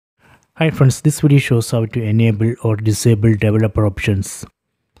Hi friends, this video shows how to enable or disable developer options.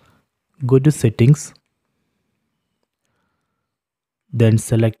 Go to settings, then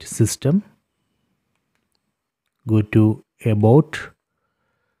select system, go to about,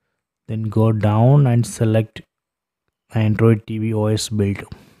 then go down and select Android TV OS build.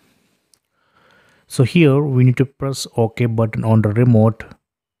 So here we need to press OK button on the remote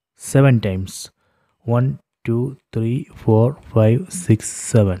 7 times. 1, 2, 3, 4, 5, 6,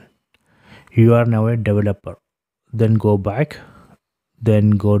 7. You are now a developer. Then go back,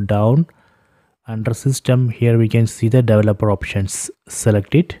 then go down. Under system, here we can see the developer options.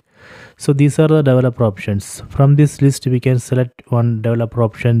 Select it. So these are the developer options. From this list we can select one developer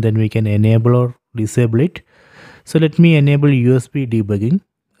option, then we can enable or disable it. So let me enable USB debugging.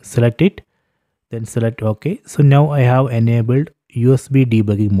 Select it, then select OK. So now I have enabled USB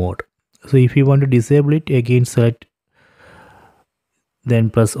debugging mode. So if you want to disable it, again select,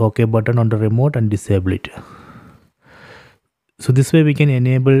 then press OK button on the remote and disable it. So this way we can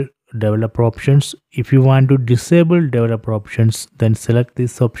enable developer options. If you want to disable developer options, then select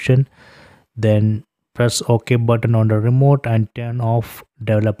this option, then press OK button on the remote and turn off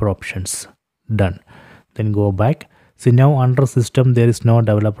developer options. Done. Then go back. See, now under system there is no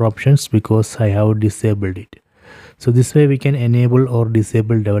developer options because I have disabled it. So this way we can enable or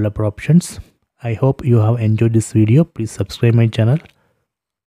disable developer options. I hope you have enjoyed this video. Please subscribe my channel.